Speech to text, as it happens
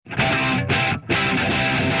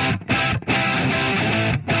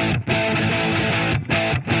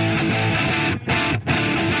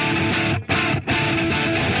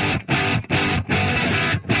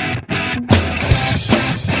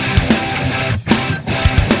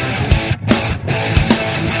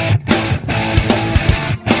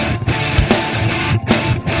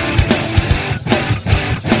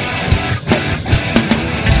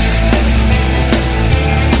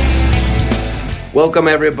Welcome,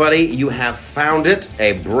 everybody. You have found it,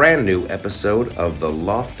 a brand new episode of the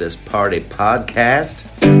Loftus Party Podcast.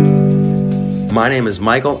 My name is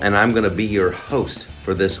Michael, and I'm going to be your host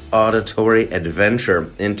for this auditory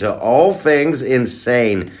adventure into all things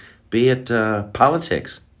insane, be it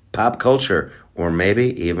politics, pop culture, or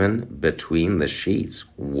maybe even between the sheets.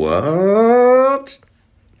 What?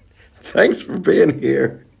 Thanks for being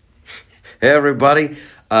here. Hey, everybody.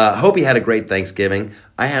 Hope you had a great Thanksgiving.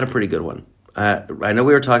 I had a pretty good one. I know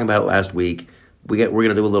we were talking about it last week. We're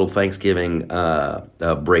gonna do a little Thanksgiving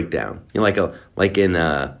breakdown. You know, like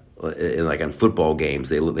on football games,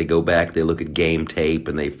 they go back, they look at game tape,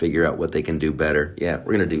 and they figure out what they can do better. Yeah,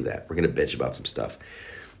 we're gonna do that. We're gonna bitch about some stuff.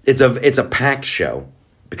 It's a packed show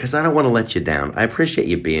because I don't want to let you down. I appreciate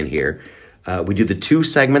you being here. We do the two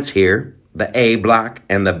segments here, the A block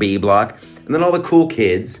and the B block, and then all the cool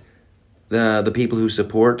kids, the people who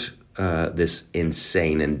support this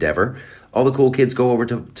insane endeavor. All the cool kids go over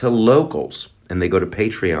to locals, and they go to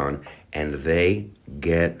Patreon, and they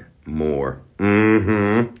get more.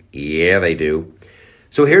 Yeah, they do.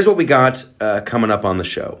 So here's what we got coming up on the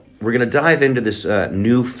show. We're going to dive into this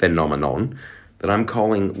new phenomenon that I'm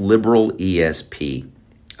calling liberal ESP.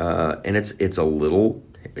 And it's a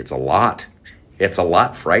lot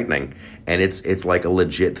frightening, and it's like a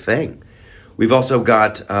legit thing. We've also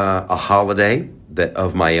got a holiday that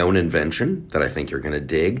of my own invention that I think you're going to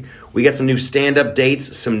dig. We got some new stand-up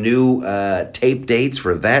dates, some new tape dates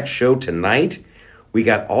for that show tonight. We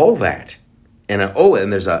got all that. And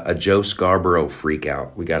and there's a Joe Scarborough freak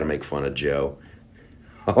out. We got to make fun of Joe.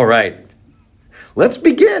 All right. Let's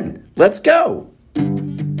begin. Let's go.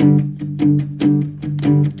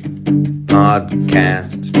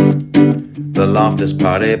 Podcast. The Loftus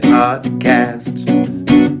Party Podcast.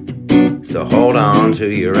 So hold on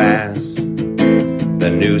to your ass. The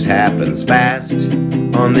news happens fast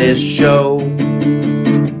on this show.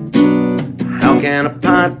 How can a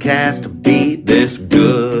podcast be this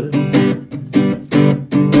good?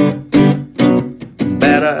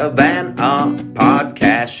 Better than a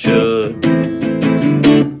podcast should.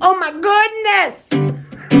 Oh my goodness!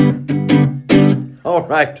 All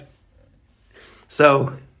right.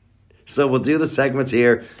 So we'll do the segments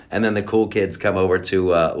here, and then the cool kids come over to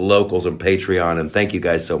locals and Patreon, and thank you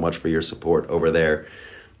guys so much for your support over there.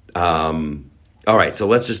 All right, so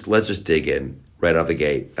let's just dig in right off the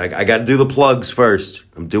gate. I got to do the plugs first.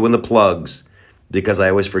 I'm doing the plugs because I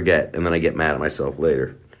always forget, and then I get mad at myself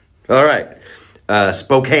later. All right,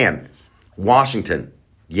 Spokane, Washington.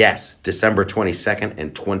 Yes, December 22nd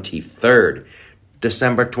and 23rd.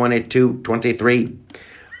 December 22, 23.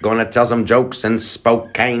 Gonna tell some jokes in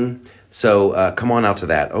Spokane. So come on out to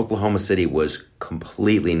that. Oklahoma City was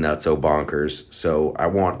completely nutso bonkers. So I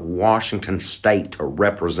want Washington State to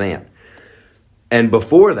represent. And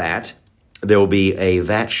before that, there will be a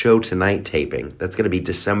That Show Tonight taping. That's going to be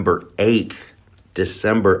December 8th.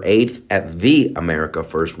 December 8th at the America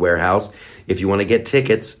First Warehouse. If you want to get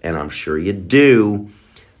tickets, and I'm sure you do,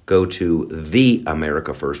 go to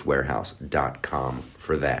theamericafirstwarehouse.com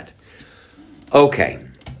for that. Okay.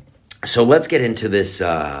 So let's get into this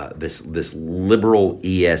this liberal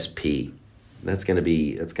ESP. That's going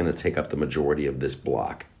to take up the majority of this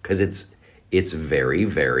block because it's very,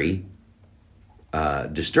 very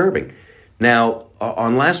disturbing. Now,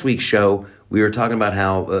 on last week's show, we were talking about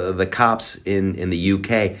how the cops in the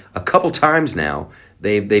UK a couple times now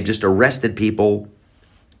they've just arrested people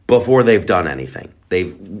before they've done anything.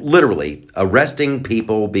 They've literally arresting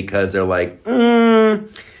people because they're like,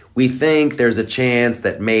 we think there's a chance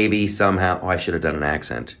that maybe somehow... Oh, I should have done an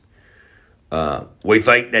accent. We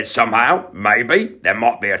think that somehow, maybe, there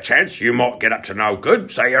might be a chance you might get up to no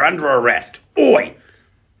good, so you're under arrest. Oi!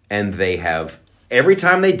 And they have... Every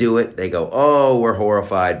time they do it, they go, oh, we're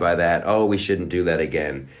horrified by that. Oh, we shouldn't do that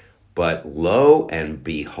again. But lo and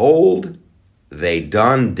behold, they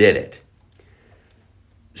done did it.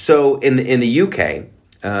 So in the UK,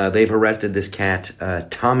 they've arrested this cat,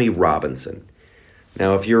 Tommy Robinson.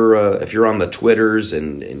 Now, if you're on the Twitters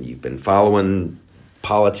and you've been following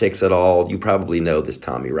politics at all, you probably know this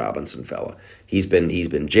Tommy Robinson fella. He's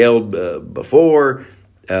been jailed before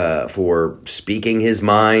for speaking his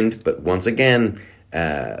mind, but once again,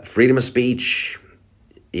 freedom of speech.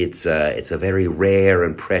 It's a very rare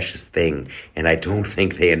and precious thing, and I don't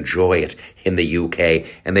think they enjoy it in the UK,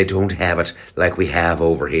 and they don't have it like we have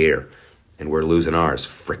over here, and we're losing ours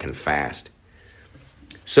frickin' fast.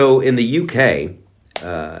 So in the UK.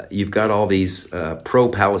 You've got all these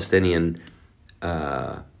pro-Palestinian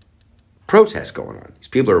protests going on. These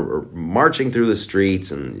people are marching through the streets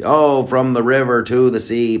and, from the river to the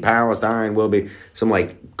sea, Palestine will be some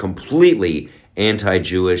like completely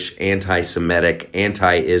anti-Jewish, anti-Semitic,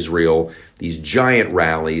 anti-Israel, these giant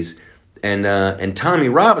rallies. And Tommy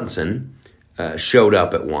Robinson showed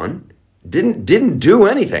up at one, didn't do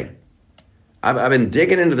anything. I've been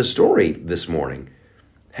digging into the story this morning.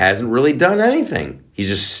 Hasn't really done anything. He's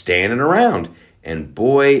just standing around. And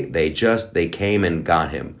boy, they came and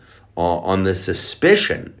got him on the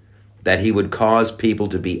suspicion that he would cause people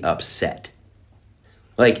to be upset.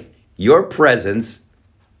 Like, your presence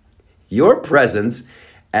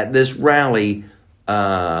at this rally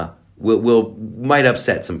might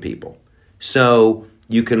upset some people. So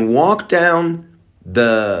you can walk down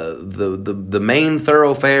the main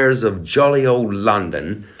thoroughfares of jolly old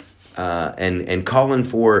London and calling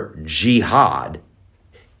for jihad.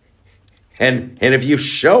 And if you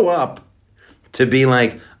show up to be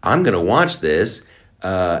like, I'm going to watch this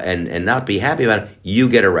and not be happy about it, you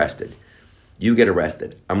get arrested. You get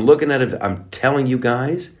arrested. I'm looking at it. I'm telling you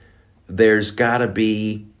guys, there's got to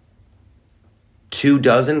be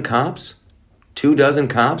 24 cops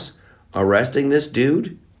arresting this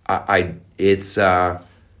dude. It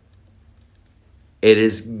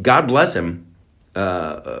is, God bless him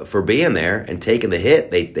for being there and taking the hit.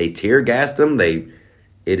 They tear gassed him.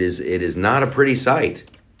 It is not a pretty sight.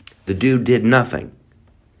 The dude did nothing.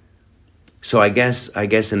 So I guess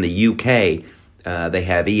in the UK they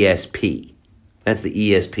have ESP. That's the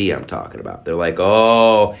ESP I'm talking about. They're like,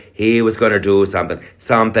 oh, he was going to do something.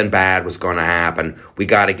 Something bad was going to happen. We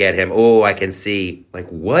got to get him. Oh, I can see. Like,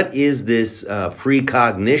 what is this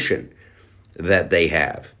precognition that they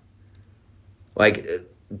have? Like,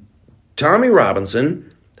 Tommy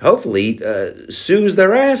Robinson hopefully sues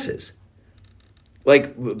their asses.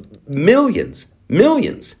 Like, millions.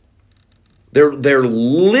 They're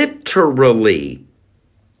literally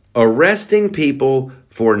arresting people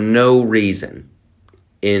for no reason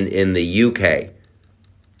in the UK.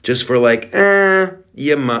 Just for like,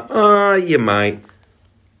 you might.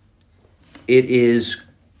 It is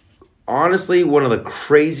honestly one of the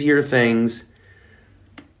crazier things,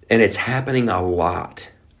 and it's happening a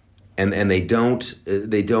lot. And they don't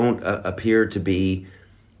appear to be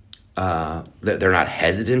they're not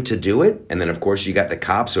hesitant to do it. And then, of course, you got the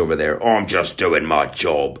cops over there. Oh, I'm just doing my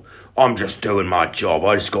job. I just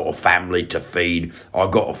got a family to feed. I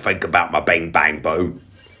got to think about my bang, bang, boom.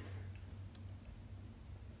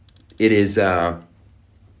 That's a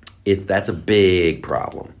big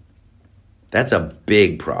problem. That's a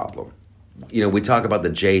big problem. You know, we talk about the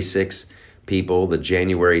J6 people, the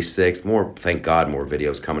January 6th. Thank God, more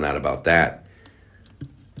videos coming out about that.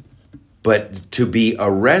 But to be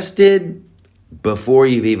arrested before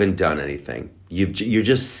you've even done anything, you're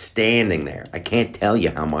just standing there. I can't tell you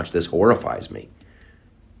how much this horrifies me.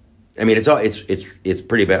 I mean, it's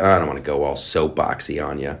pretty bad. I don't want to go all soapboxy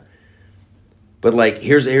on you, but like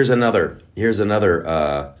here's another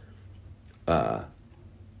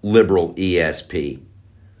liberal ESP.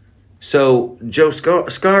 So Joe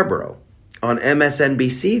Scarborough on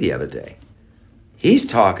MSNBC the other day, he's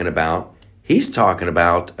talking about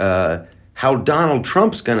how Donald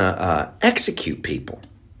Trump's gonna execute people.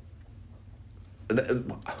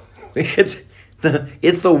 It's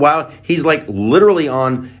the wild. He's like literally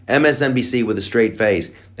on MSNBC with a straight face,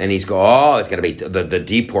 and he's going, "Oh, it's gonna be the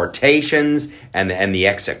deportations and the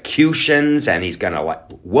executions," and he's gonna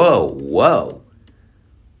like, whoa.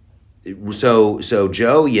 So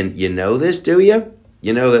Joe, you know this, do you?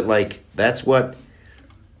 You know that like that's what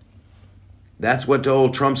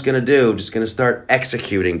old Trump's gonna do. Just gonna start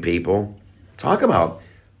executing people. Talk about.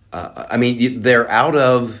 I mean, they're out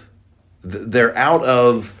of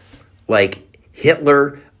like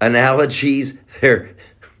Hitler analogies. They're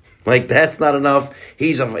like, that's not enough.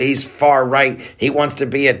 He's far right. He wants to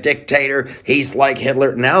be a dictator. He's like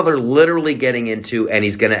Hitler. Now they're literally getting into, and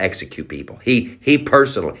he's going to execute people. He's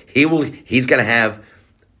going to have.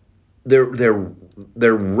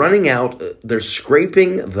 They're running out. They're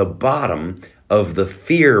scraping the bottom of the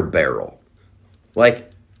fear barrel. Like,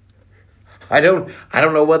 I don't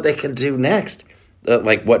know what they can do next.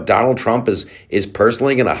 Like what Donald Trump is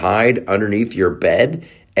personally going to hide underneath your bed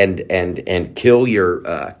and kill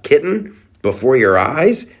your kitten before your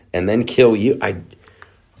eyes and then kill you.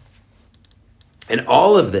 And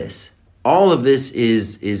all of this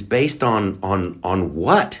is based on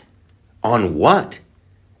what? On what?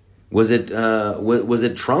 Was it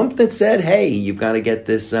Trump that said, "Hey, you've got to get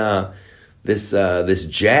this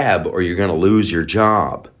jab or you're going to lose your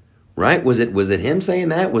job"? Right? Was it him saying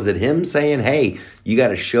that? Was it him saying, "Hey, you got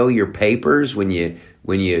to show your papers when you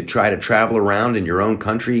try to travel around in your own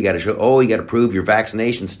country, you got to show, you got to prove your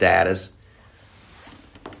vaccination status."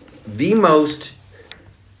 The most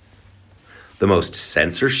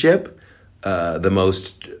censorship, the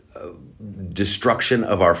most destruction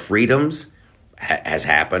of our freedoms has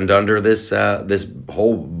happened under this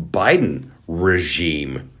whole Biden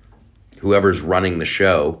regime. Whoever's running the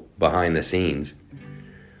show behind the scenes.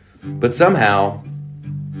 But somehow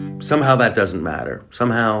that doesn't matter.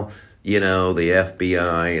 Somehow, the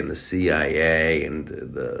FBI and the CIA and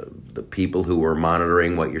the people who are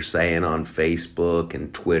monitoring what you're saying on Facebook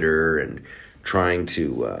and Twitter and trying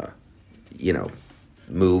to,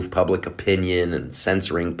 move public opinion and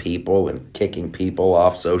censoring people and kicking people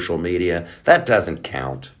off social media, that doesn't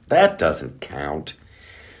count. That doesn't count.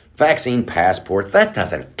 Vaccine passports, that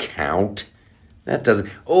doesn't count. That doesn't,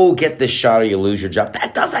 get this shot or you lose your job.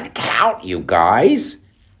 That doesn't count, you guys.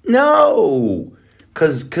 No.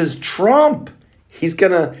 Cause Trump, there's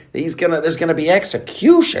gonna be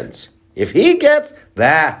executions. If he gets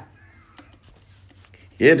that,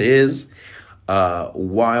 it is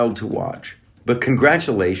wild to watch. But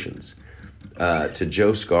congratulations to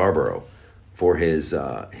Joe Scarborough for his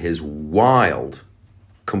wild,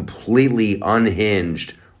 completely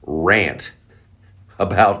unhinged rant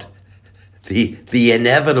about the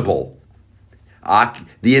inevitable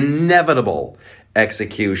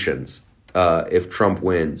executions if Trump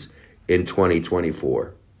wins in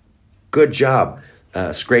 2024. Good job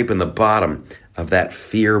scraping the bottom of that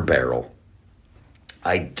fear barrel.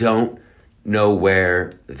 I don't know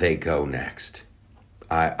where they go next.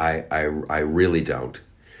 I really don't.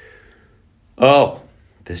 Oh,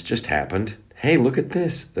 this just happened. Hey, look at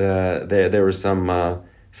this. There were some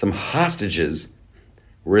hostages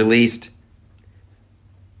released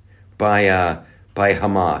by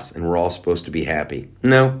Hamas, and we're all supposed to be happy.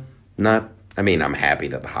 No, not. I mean, I'm happy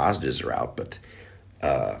that the hostages are out, but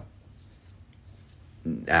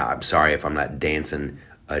I'm sorry if I'm not dancing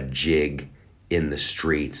a jig in the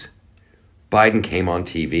streets. Biden came on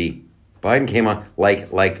TV. Biden came on like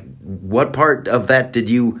what part of that did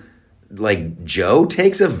you like? Joe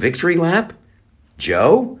takes a victory lap.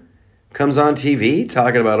 Joe comes on TV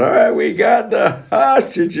talking about, all right, we got the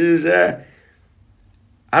hostages. I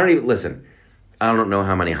don't even listen. I don't know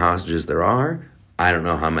how many hostages there are. I don't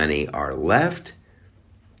know how many are left.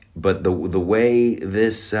 But the way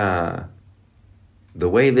this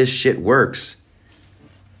shit works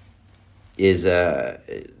is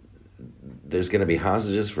there's going to be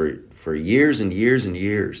hostages for years and years and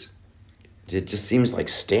years. It just seems like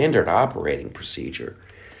standard operating procedure.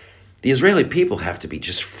 The Israeli people have to be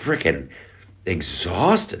just freaking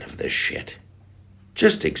exhausted of this shit.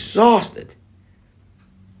 Just exhausted.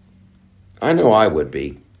 I know I would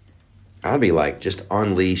be. I'd be like, just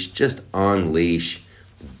unleash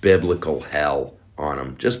biblical hell on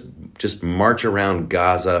them. Just march around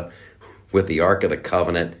Gaza with the Ark of the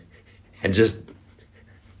Covenant and just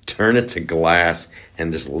turn it to glass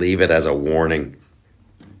and just leave it as a warning.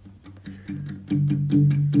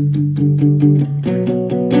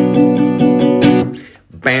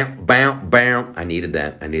 Bam, bam, bam. I needed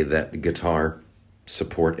that guitar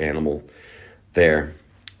support animal there.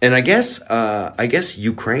 And I guess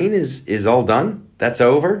Ukraine is all done. That's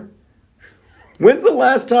over. When's the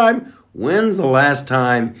last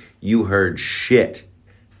time you heard shit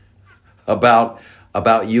about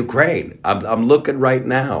Ukraine? I'm looking right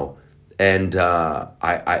now, and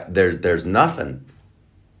there's nothing.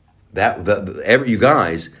 You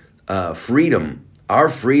guys, freedom, our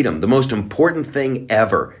freedom, the most important thing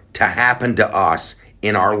ever to happen to us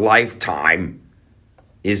in our lifetime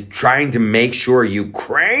is trying to make sure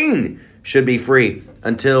Ukraine should be free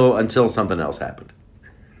until something else happened.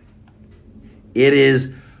 It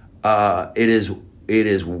is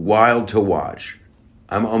wild to watch.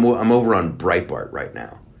 I'm over on Breitbart right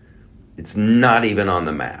now. It's not even on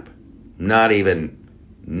the map. Not even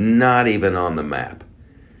on the map.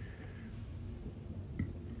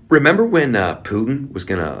 Remember when Putin was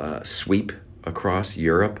going to sweep across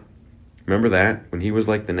Europe? Remember that? When he was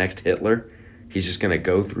like the next Hitler? He's just going to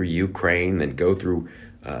go through Ukraine, then go through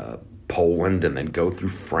Poland, and then go through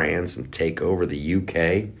France and take over the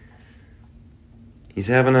UK. He's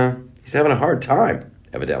having a hard time,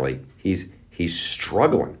 evidently. He's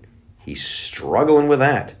struggling. He's struggling with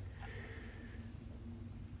that.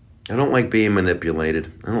 I don't like being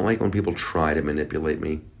manipulated. I don't like when people try to manipulate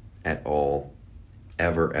me at all.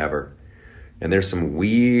 Ever. And there's some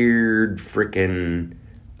weird freaking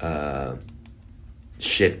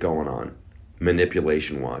shit going on,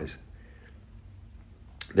 manipulation-wise.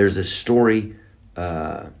 There's a story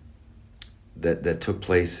that took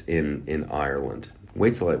place in Ireland.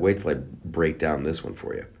 Wait till I break down this one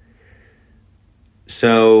for you.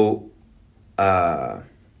 So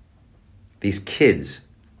these kids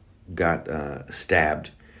got stabbed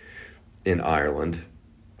in Ireland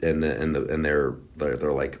they're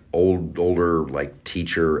like older like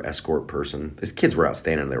teacher escort person. These kids were out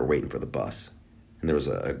standing. They were waiting for the bus, and there was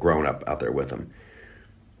a grown up out there with them.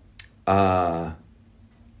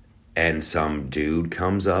 And some dude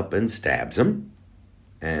comes up and stabs him,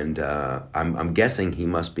 and I'm guessing he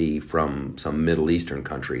must be from some Middle Eastern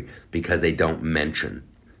country because they don't mention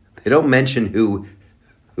who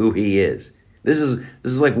he is. This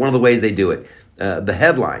is like one of the ways they do it. The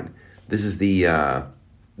headline. This is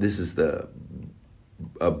the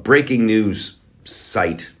breaking news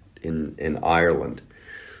site in Ireland.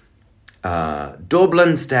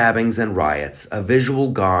 Dublin stabbings and riots, a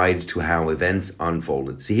visual guide to how events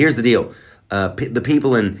unfolded. See, here's the deal: the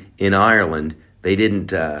people in Ireland, they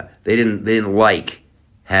didn't like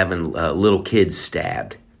having little kids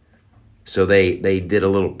stabbed, so they did a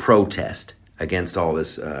little protest against all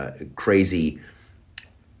this crazy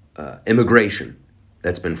immigration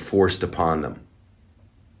that's been forced upon them.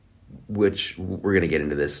 Which we're going to get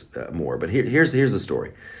into this more, but here's the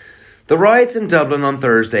story. The riots in Dublin on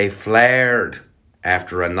Thursday flared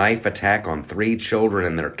after a knife attack on 3 children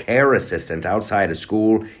and their care assistant outside a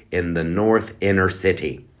school in the north inner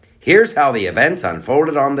city. Here's how the events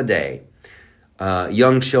unfolded on the day.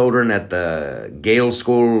 Young children at the Gael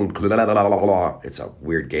school, it's a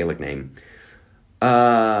weird Gaelic name.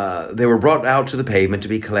 They were brought out to the pavement to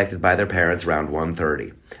be collected by their parents around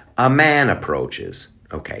 1:30. A man approaches.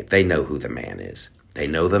 Okay, they know who the man is. They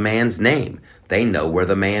know the man's name. They know where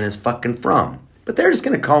the man is fucking from. But they're just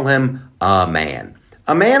going to call him a man.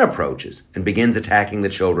 A man approaches and begins attacking the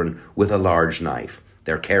children with a large knife.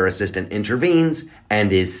 Their care assistant intervenes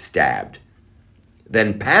and is stabbed.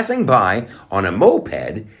 Then passing by on a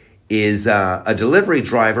moped is a delivery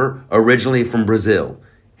driver originally from Brazil.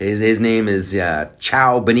 His name is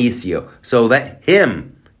Chao Benicio. So that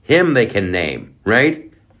him they can name, right?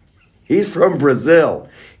 He's from Brazil.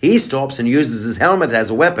 He stops and uses his helmet as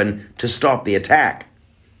a weapon to stop the attack.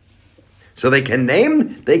 So they can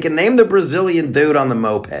name the Brazilian dude on the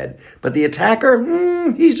moped, but the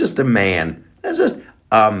attacker, he's just a man. That's just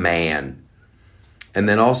a man. And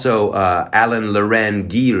then also Alain Laurent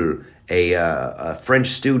Guil, a French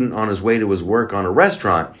student on his way to his work on a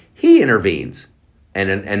restaurant, he intervenes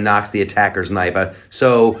and knocks the attacker's knife out.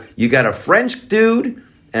 So you got a French dude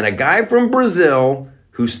and a guy from Brazil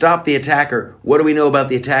who stopped the attacker. What do we know about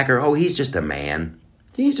the attacker? Oh, he's just a man.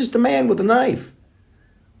 He's just a man with a knife.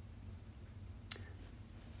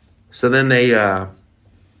 So then it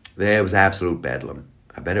was absolute bedlam.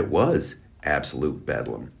 I bet it was absolute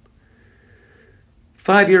bedlam.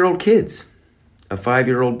 5-year-old kids. A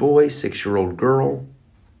 5-year-old boy, 6-year-old girl.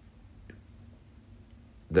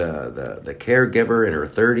 The caregiver in her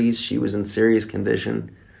 30s, she was in serious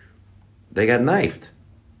condition. They got knifed.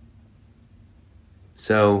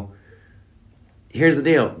 So here's the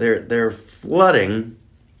deal. They're flooding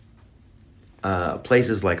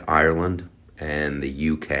places like Ireland and the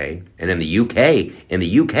UK. And in the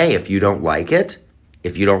UK, if you don't like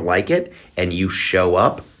it, and you show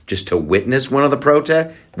up just to witness one of the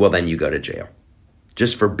protests, well, then you go to jail.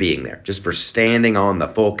 Just for being there, just for standing on the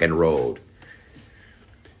fucking road.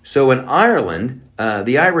 So in Ireland,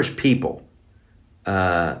 the Irish people,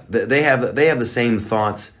 they have the same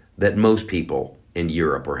thoughts that most people in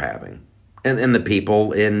Europe are having, and the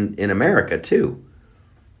people in America too,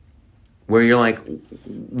 where you're like,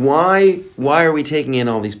 why are we taking in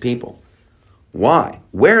all these people? Why?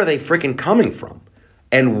 Where are they freaking coming from?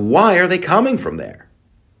 And why are they coming from there?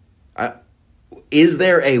 Is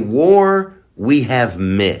there a war we have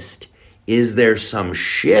missed? Is there some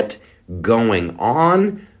shit going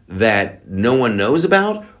on that no one knows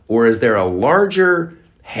about? Or is there a larger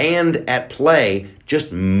hand at play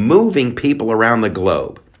just moving people around the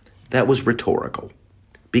globe? That was rhetorical,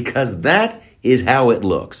 because that is how it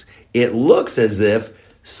looks. It looks as if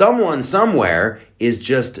someone somewhere is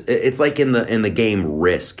just, it's like in the game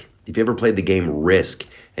Risk. If you ever played the game Risk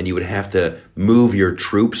and you would have to move your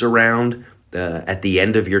troops around at the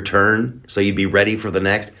end of your turn so you'd be ready for the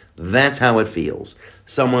next, that's how it feels.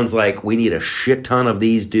 Someone's like, we need a shit ton of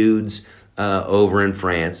these dudes over in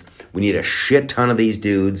France. We need a shit ton of these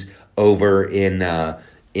dudes over in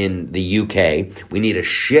the UK. We need a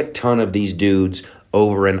shit ton of these dudes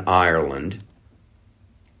over in Ireland.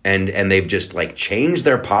 And they've just like changed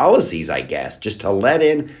their policies, I guess, just to let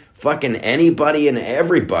in fucking anybody and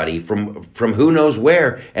everybody from who knows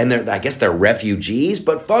where. And I guess they're refugees,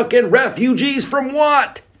 but fucking refugees from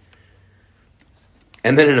what?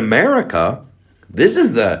 And then in America, this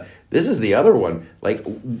is the other one. Like,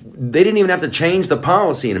 they didn't even have to change the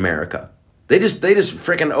policy in America. They just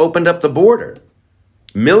freaking opened up the border.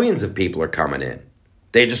 Millions of people are coming in.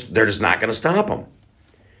 They're just not going to stop them.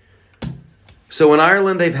 So in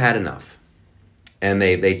Ireland, they've had enough. And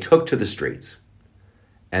they took to the streets.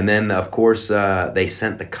 And then, of course, they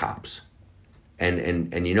sent the cops.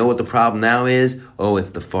 And you know what the problem now is? Oh,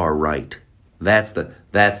 it's the far right. That's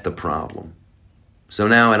the problem. So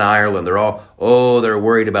now in Ireland, they're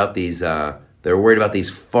worried about these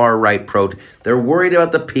far right they're worried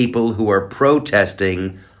about the people who are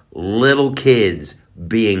protesting little kids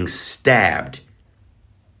being stabbed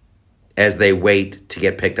as they wait to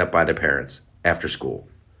get picked up by their parents after school.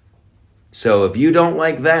 So if you don't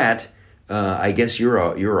like that, I guess you're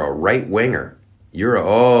a right winger.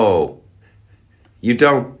 You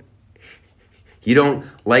don't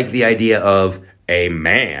like the idea of a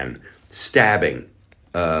man stabbing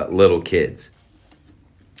little kids.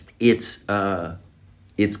 It's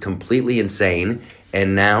completely insane,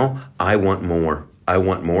 and now I want more. I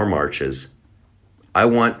want more marches. I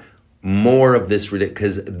want more of this,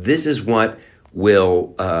 because this is what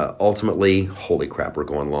will ultimately, holy crap, we're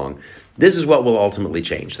going long. This is what will ultimately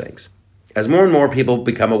change things. As more and more people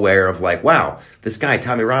become aware of like, wow, this guy,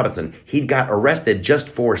 Tommy Robinson, he got arrested just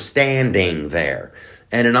for standing there.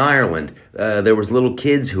 And in Ireland, there was little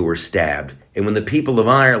kids who were stabbed. And when the people of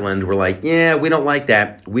Ireland were like, yeah, we don't like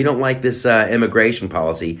that. We don't like this immigration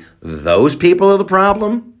policy. Those people are the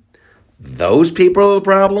problem? Those people are the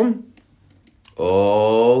problem?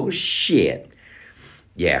 Oh, shit.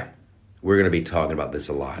 Yeah, we're going to be talking about this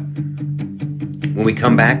a lot. When we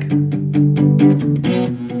come back,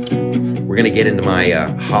 we're going to get into my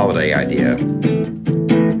holiday idea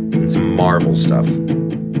and some Marvel stuff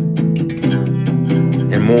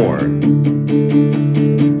and more.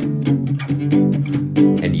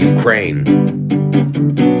 And Ukraine.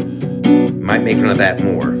 Might make fun of that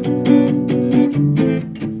more.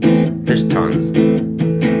 There's tons.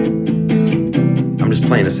 I'm just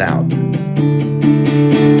playing this out.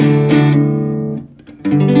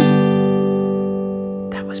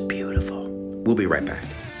 That was beautiful. We'll be right back.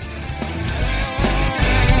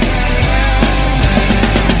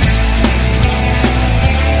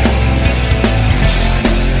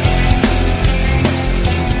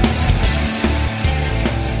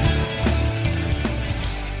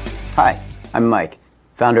 Hi, I'm Mike,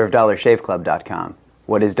 founder of DollarShaveClub.com.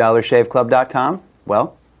 What is DollarShaveClub.com?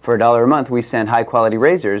 Well, for $1 a month, we send high-quality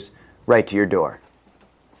razors right to your door.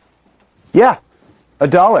 Yeah,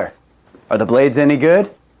 $1. Are the blades any good?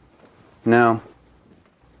 No.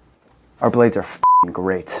 Our blades are f***ing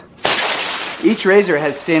great. Each razor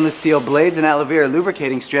has stainless steel blades, an aloe vera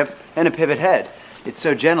lubricating strip, and a pivot head. It's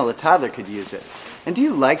so gentle a toddler could use it. And do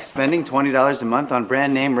you like spending $20 a month on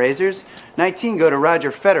brand name razors? 19 go to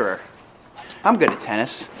Roger Federer. I'm good at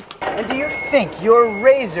tennis. And do you think your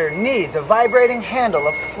razor needs a vibrating handle,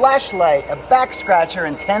 a flashlight, a back scratcher,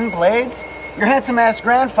 and 10 blades? Your handsome-ass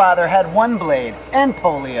grandfather had 1 blade and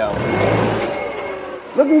polio.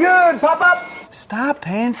 Looking good, pop-up! Stop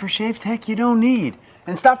paying for shave tech you don't need.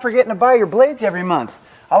 And stop forgetting to buy your blades every month.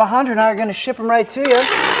 Alejandro and I are going to ship them right to you.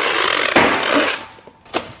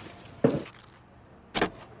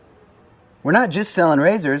 We're not just selling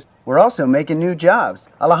razors, we're also making new jobs.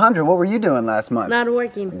 Alejandro, what were you doing last month? Not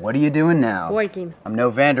working. What are you doing now? Working. I'm no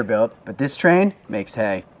Vanderbilt, but this train makes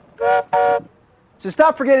hay. So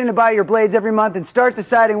stop forgetting to buy your blades every month and start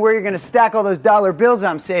deciding where you're going to stack all those dollar bills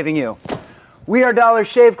I'm saving you. We are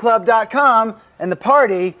DollarShaveClub.com, and the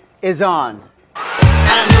party is on.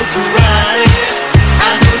 I know karate,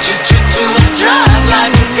 I know jiu-jitsu, I drive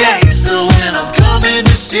like a gangster when I'm coming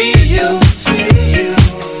to see you, see you.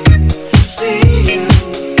 See you,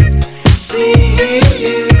 see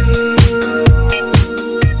you.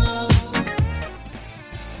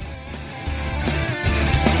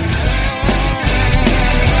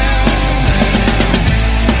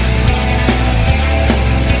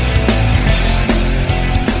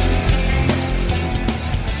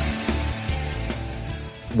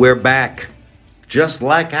 We're back, just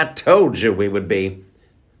like I told you we would be.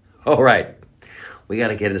 All right, we got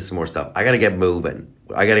to get into some more stuff. I got to get moving.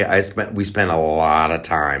 We spent a lot of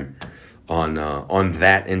time on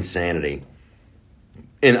that insanity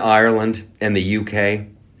in Ireland and the UK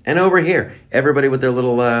and over here. Everybody with their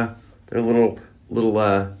little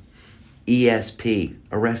ESP.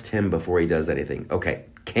 Arrest him before he does anything. Okay,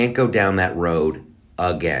 can't go down that road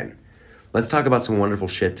again. Let's talk about some wonderful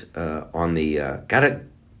shit on the.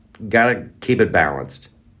 Gotta keep it balanced.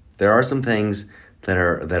 There are some things that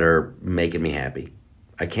are making me happy.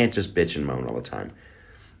 I can't just bitch and moan all the time.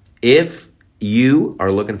 If you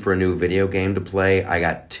are looking for a new video game to play, I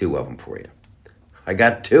got 2 of them for you.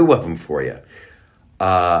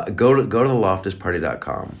 Go to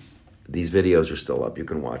theloftusparty.com. These videos are still up. You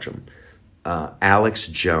can watch them. Alex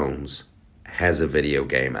Jones has a video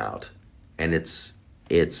game out. and it's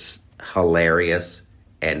hilarious,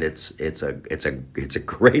 and it's a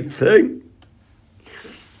great thing.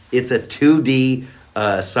 It's a 2D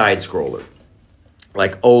side scroller,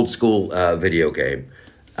 like old school video game,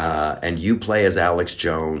 and you play as Alex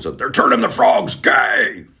Jones. They're turning the frogs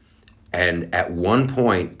gay, and at one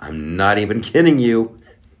point, I'm not even kidding you.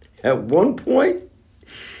 At one point,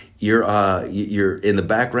 you're in the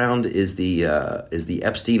background is the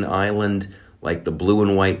Epstein Island, like the blue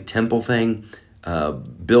and white temple thing.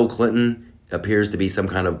 Bill Clinton appears to be some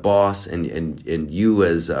kind of boss, and you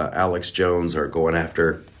as Alex Jones are going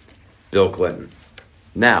after Bill Clinton.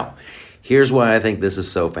 Now, here's why I think this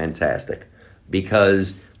is so fantastic.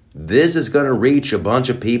 Because this is going to reach a bunch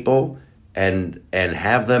of people and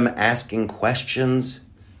have them asking questions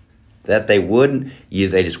that they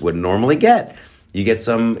just wouldn't normally get. You get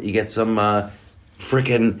some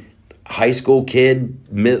freaking high school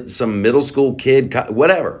kid, some middle school kid,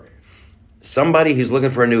 whatever. Somebody who's looking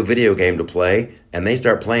for a new video game to play, and they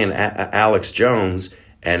start playing Alex Jones,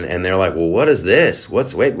 and they're like, well, what is this?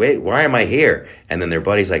 Wait, why am I here? And then their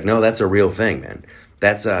buddy's like, no, that's a real thing, man.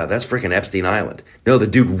 That's freaking Epstein Island. No, the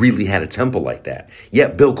dude really had a temple like that. Yeah,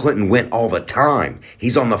 Bill Clinton went all the time.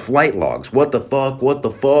 He's on the flight logs. What the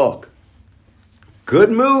fuck?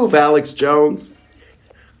 Good move, Alex Jones.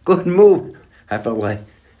 Good move. I felt like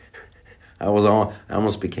I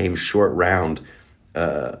almost became Short Round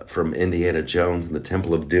from Indiana Jones and the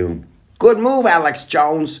Temple of Doom. Good move, Alex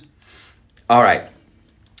Jones. All right.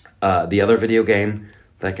 The other video game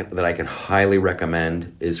that I can highly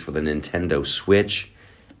recommend is for the Nintendo Switch,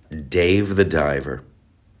 Dave the Diver.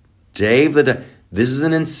 This is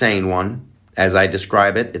an insane one. As I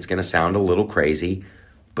describe it, it's going to sound a little crazy,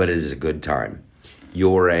 but it is a good time.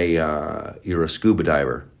 You're a scuba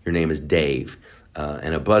diver. Your name is Dave,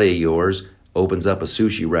 and a buddy of yours opens up a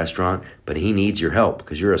sushi restaurant, but he needs your help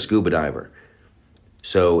because you're a scuba diver.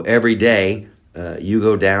 So every day, you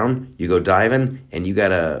go down, you go diving, and you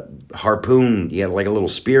got a harpoon. You got like a little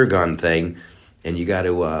spear gun thing, and you got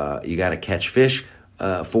to catch fish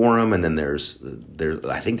for them. And then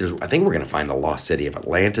I think we're gonna find the lost city of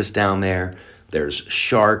Atlantis down there. There's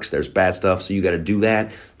sharks. There's bad stuff. So you got to do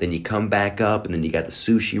that. Then you come back up, and then you got the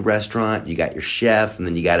sushi restaurant. You got your chef, and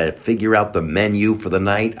then you got to figure out the menu for the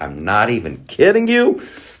night. I'm not even kidding you.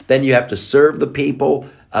 Then you have to serve the people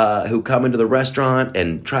who come into the restaurant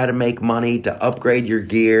and try to make money to upgrade your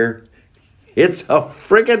gear. It's a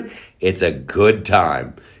good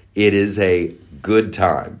time. It is a good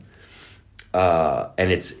time.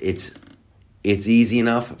 And it's easy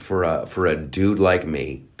enough for a dude like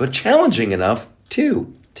me, but challenging enough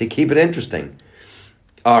too to keep it interesting.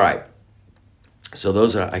 All right. So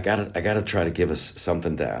those are I gotta try to give us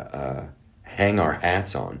something to hang our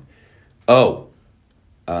hats on. Oh.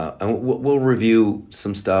 And we'll review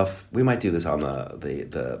some stuff. We might do this on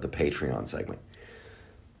the Patreon segment.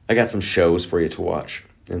 I got some shows for you to watch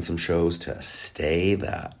and some shows to stay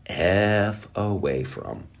the F away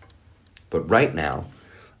from. But right now,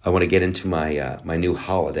 I want to get into my new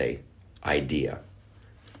holiday idea,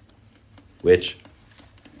 which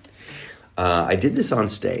I did this on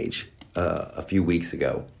stage a few weeks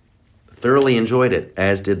ago. Thoroughly enjoyed it,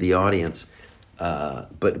 as did the audience.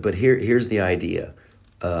 But here's the idea.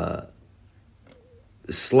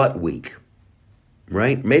 Slut week,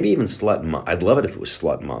 right? Maybe even slut month. I'd love it if it was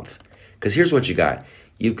slut month. Because here's what you got.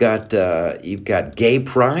 You've got gay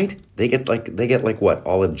pride. They get like what,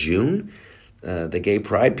 all of June? The gay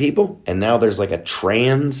pride people. And now there's like a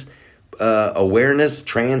trans awareness,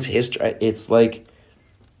 trans history. It's like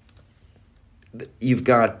you've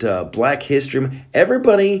got Black History.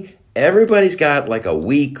 Everybody's got like a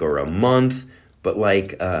week or a month, but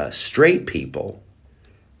like straight people,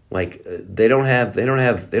 like they don't have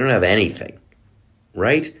anything,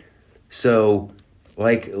 right? So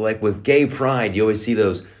like with gay pride, you always see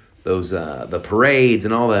those the parades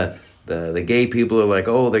and all the gay people are like,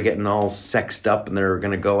 oh, they're getting all sexed up and they're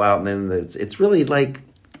gonna go out, and then it's really like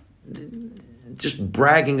just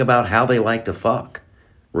bragging about how they like to fuck,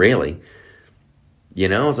 really. You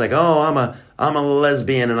know, it's like, oh, I'm a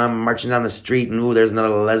lesbian and I'm marching down the street and ooh, there's another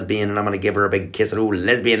lesbian and I'm gonna give her a big kiss and ooh,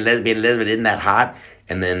 lesbian, isn't that hot?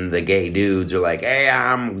 And then the gay dudes are like, hey,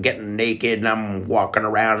 I'm getting naked and I'm walking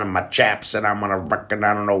around in my chaps and I'm gonna fucking,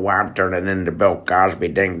 I don't know why I'm turning into Bill Cosby,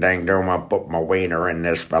 ding dang dong, I'm gonna put my wiener in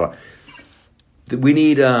this fella. We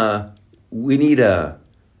need a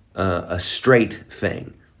straight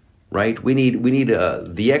thing, right? We need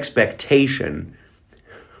the expectation.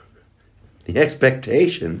 The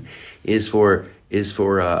expectation is for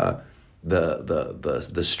the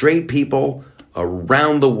straight people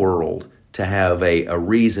around the world to have a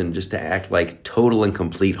reason just to act like total and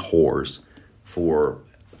complete whores for,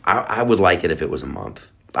 I would like it if it was a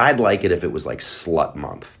month. I'd like it if it was like slut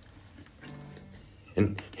month.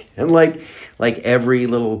 And like every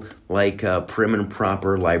little prim and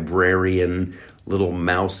proper librarian, little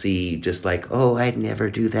mousy, just like, oh, I'd never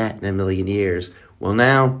do that in a million years. Well,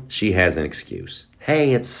 now she has an excuse.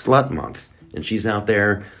 Hey, it's slut month. And she's out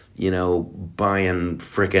there, buying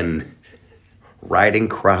frickin' riding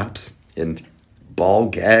crops and ball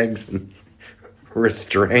gags and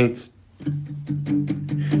restraints.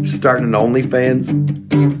 Starting an OnlyFans.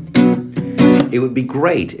 It would be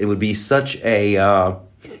great. It would be such a...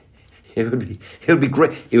 It would be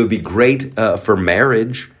great. It would be great for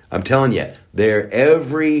marriage. I'm telling you,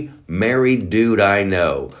 every married dude I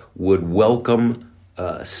know would welcome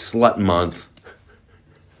Slut Month.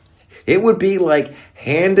 It would be like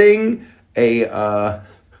handing a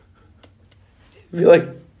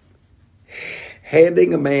man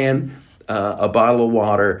a bottle of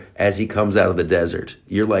water as he comes out of the desert.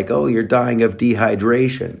 You're like, oh, you're dying of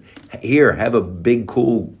dehydration. Here, have a big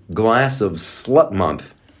cool glass of Slut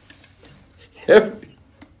Month. And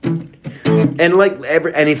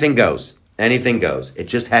anything goes. Anything goes. It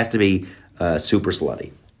just has to be super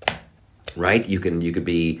slutty, right? You could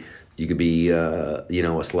be a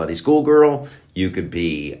slutty schoolgirl. You could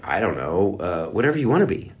be, I don't know, whatever you want to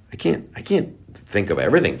be. I can't think of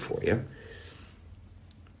everything for you.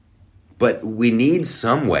 But we need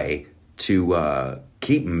some way to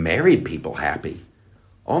keep married people happy.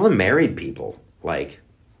 All the married people,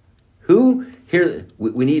 who here?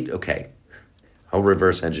 We need. Okay. I'll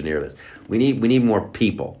reverse engineer this. We need more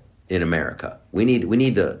people in America. We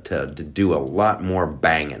need to do a lot more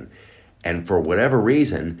banging. And for whatever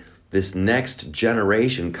reason, this next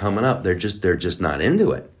generation coming up, they're just not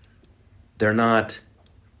into it. They're not.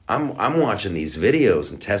 I'm watching these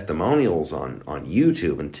videos and testimonials on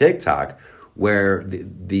YouTube and TikTok where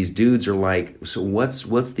these dudes are like, so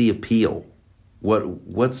what's the appeal?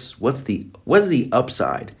 What's the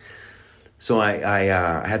upside? So I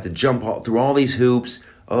had to jump through all these hoops.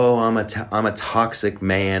 Oh, I'm a toxic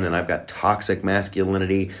man, and I've got toxic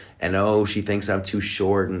masculinity, and oh, she thinks I'm too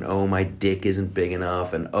short, and oh, my dick isn't big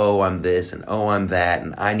enough, and oh, I'm this, and oh, I'm that,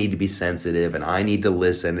 and I need to be sensitive, and I need to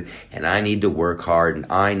listen, and I need to work hard, and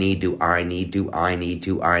I need to,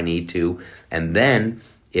 and then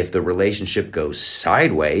if the relationship goes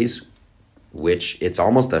sideways, which it's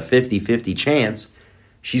almost a 50-50 chance,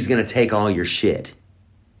 she's going to take all your shit.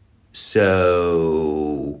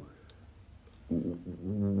 So,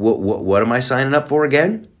 what am I signing up for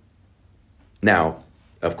again? Now,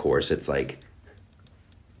 of course, it's like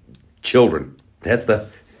children. That's the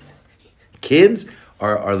kids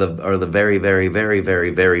are the very, very, very,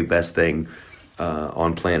 very, very best thing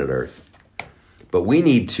on planet Earth. But we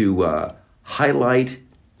need to highlight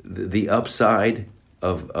the upside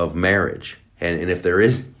of marriage, and if there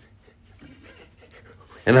is.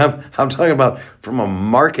 And I'm talking about from a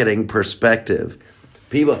marketing perspective.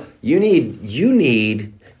 People, you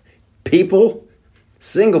need people,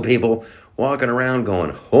 single people, walking around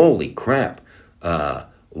going, holy crap,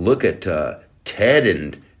 look at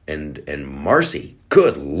Ted and Marcy.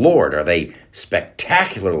 Good Lord, are they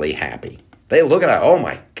spectacularly happy? They look at it, oh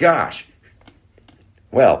my gosh.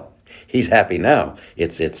 Well, he's happy now.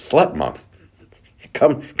 It's slut month.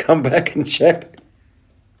 Come back and check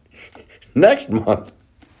next month.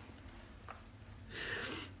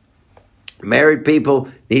 Married people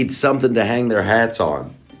need something to hang their hats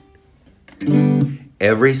on.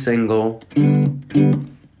 Every single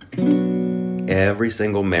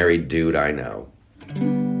married dude I know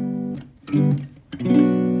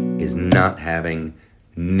is not having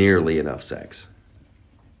nearly enough sex.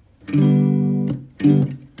 And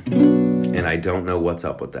I don't know what's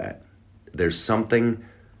up with that. There's something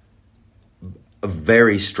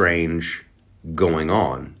very strange going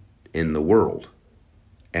on in the world.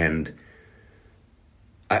 And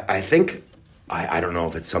I think, I don't know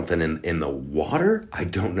if it's something in the water. I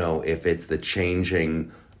don't know if it's the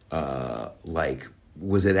changing,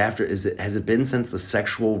 was it after, has it been since the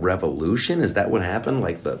sexual revolution? Is that what happened?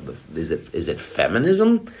 Is it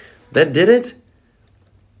feminism that did it?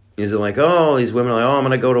 Is it like, oh, these women are like, oh, I'm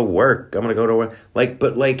going to go to work. I'm going to go to work.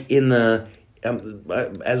 In the,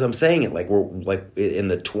 as I'm saying it, we're in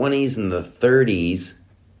the 20s and the 30s,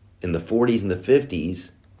 in the 40s and the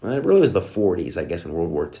 50s, well, it really was the 40s, I guess, in World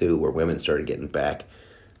War II, where women started getting back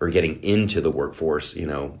or getting into the workforce,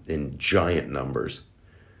 in giant numbers.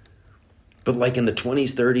 But in the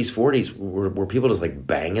 20s, 30s, 40s, were people just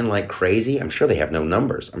banging like crazy? I'm sure they have no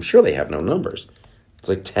numbers.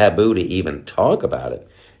 It's taboo to even talk about it.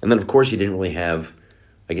 And then, of course, you didn't really have,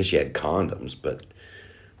 I guess you had condoms, but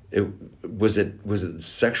was it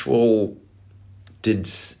sexual did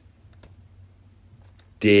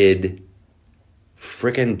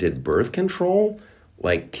birth control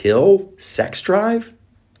like kill sex drive?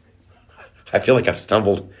 I feel like I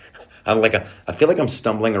feel like I'm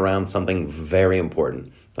stumbling around something very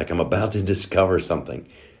important. Like I'm about to discover something.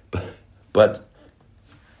 But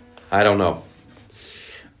I don't know.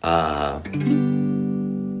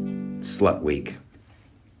 Slut week.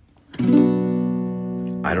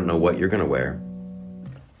 I don't know what you're going to wear.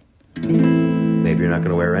 Maybe you're not going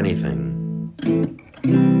to wear anything.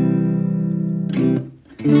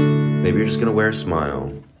 Maybe you're just going to wear a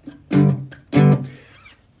smile.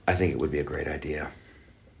 I think it would be a great idea.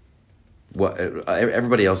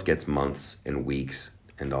 Everybody else gets months and weeks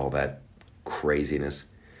and all that craziness.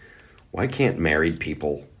 Why can't married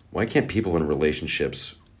people, why can't people in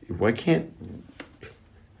relationships, why can't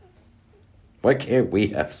we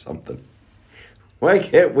have something? Why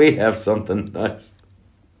can't we have something nice?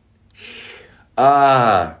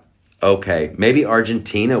 Okay. Maybe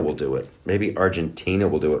Argentina will do it. Maybe Argentina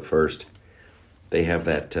will do it first. They have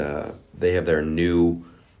their new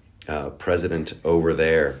president over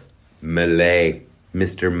there, Milei,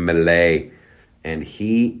 Mr. Milei, and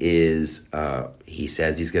he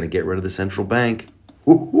says he's going to get rid of the central bank.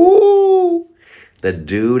 Woo-hoo! The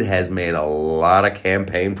dude has made a lot of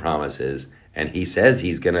campaign promises, and he says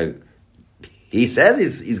he's gonna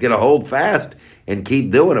hold fast and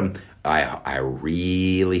keep doing them. I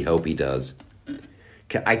really hope he does.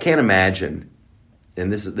 I can't imagine,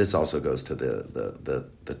 and this also goes to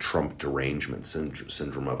the Trump derangement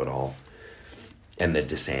syndrome of it all, and the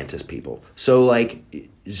DeSantis people. So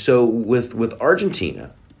with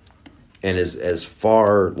Argentina, and as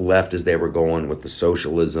far left as they were going with the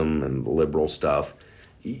socialism and the liberal stuff,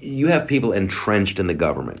 you have people entrenched in the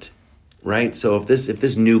government, right? So if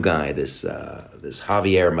this new guy, this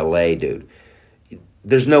Javier Milei dude,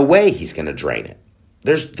 there's no way he's going to drain it.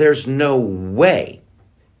 There's no way.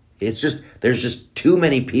 There's just too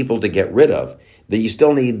many people to get rid of. That you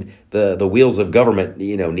still need the wheels of government.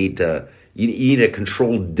 You need a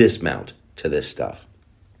controlled dismount to this stuff.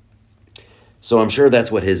 So I'm sure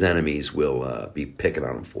that's what his enemies will be picking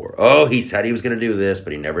on him for. Oh, he said he was going to do this,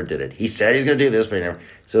 but he never did it. He said he's going to do this, but he never.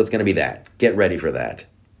 So it's going to be that. Get ready for that.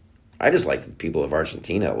 I just like the people of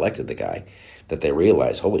Argentina elected the guy, that they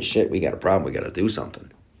realize, holy shit, we got a problem. We got to do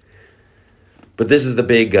something. But this is the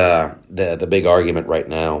big big argument right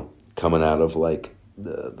now coming out of like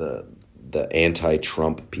the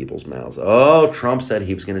anti-Trump people's mouths. Oh, Trump said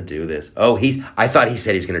he was going to do this. Oh, I thought he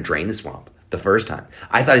said he was going to drain the swamp the first time.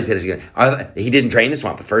 I thought he said he didn't drain the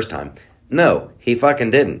swamp the first time. No, he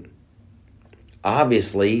fucking didn't.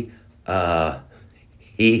 Obviously,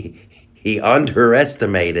 he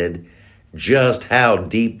underestimated just how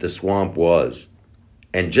deep the swamp was,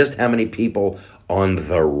 and just how many people on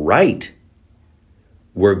the right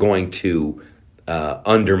were going to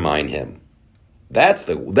undermine him. That's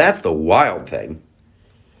the wild thing.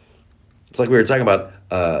 It's like we were talking about,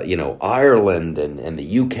 Ireland and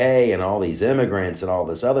the UK and all these immigrants and all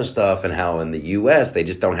this other stuff, and how in the US they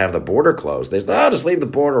just don't have the border closed. They just leave the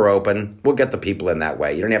border open. We'll get the people in that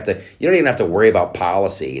way. You don't even have to worry about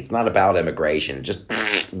policy. It's not about immigration. Just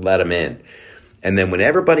let them in. And then when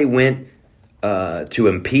everybody went to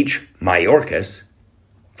impeach Mayorkas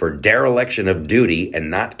for dereliction of duty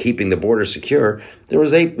and not keeping the border secure, there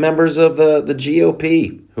was 8 members of the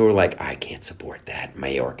GOP who were like, I can't support that.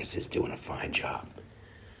 Mayorkas is doing a fine job.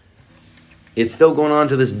 It's still going on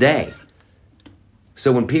to this day.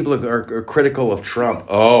 So when people are critical of Trump,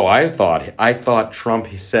 oh, I thought Trump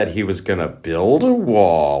said he was going to build a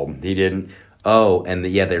wall. He didn't. Oh, and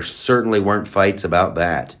there certainly weren't fights about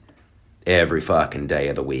that every fucking day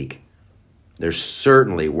of the week. There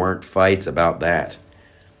certainly weren't fights about that.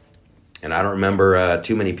 And I don't remember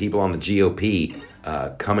too many people on the GOP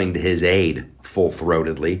coming to his aid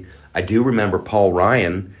full-throatedly. I do remember Paul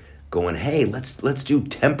Ryan going, hey, let's do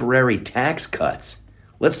temporary tax cuts.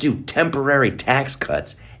 Let's do temporary tax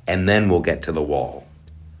cuts, and then we'll get to the wall.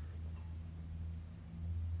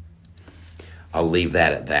 I'll leave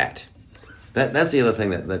that at that. That's the other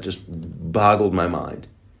thing that just boggled my mind.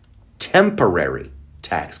 Temporary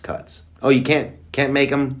tax cuts. Oh, you can't make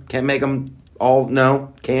them all,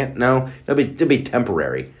 no, can't, no. It'll be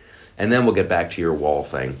temporary. And then we'll get back to your wall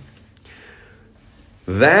thing.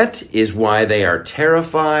 That is why they are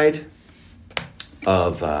terrified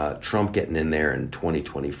of Trump getting in there in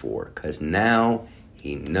 2024. Because now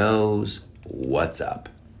he knows what's up.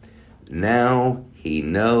 Now he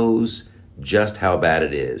knows just how bad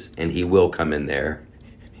it is. And he will come in there.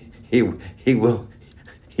 He will.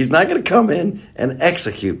 He's not going to come in and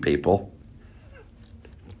execute people.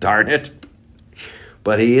 Darn it.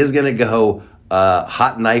 But he is going to go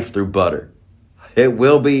hot knife through butter. It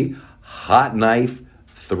will be hot knife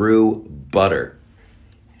through butter.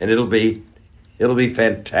 And it'll be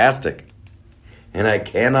fantastic. And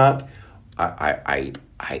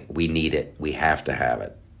we need it. We have to have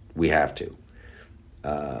it. We have to.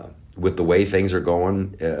 With the way things are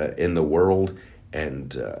going in the world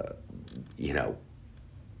and,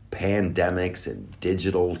 pandemics and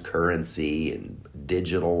digital currency and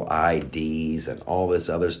digital IDs and all this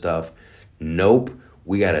other stuff. Nope.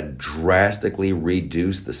 We got to drastically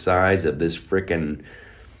reduce the size of this frickin'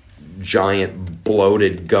 giant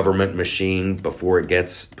bloated government machine before it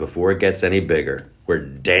gets any bigger. We're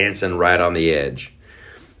dancing right on the edge.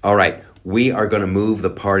 All right. We are going to move the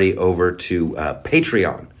party over to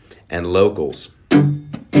Patreon and locals.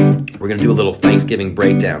 We're going to do a little Thanksgiving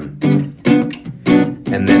breakdown.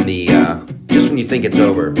 And then just when you think it's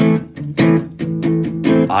over,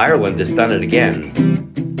 Ireland has done it again.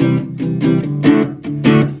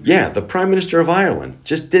 Yeah, the Prime Minister of Ireland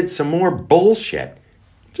just did some more bullshit.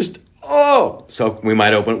 So we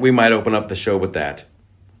might open up the show with that.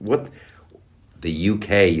 What? The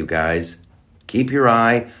UK, you guys. Keep your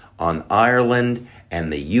eye on Ireland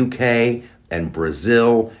and the UK and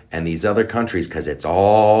Brazil and these other countries because it's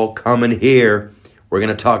all coming here. We're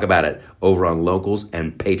going to talk about it over on Locals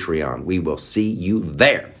and Patreon. We will see you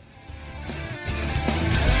there.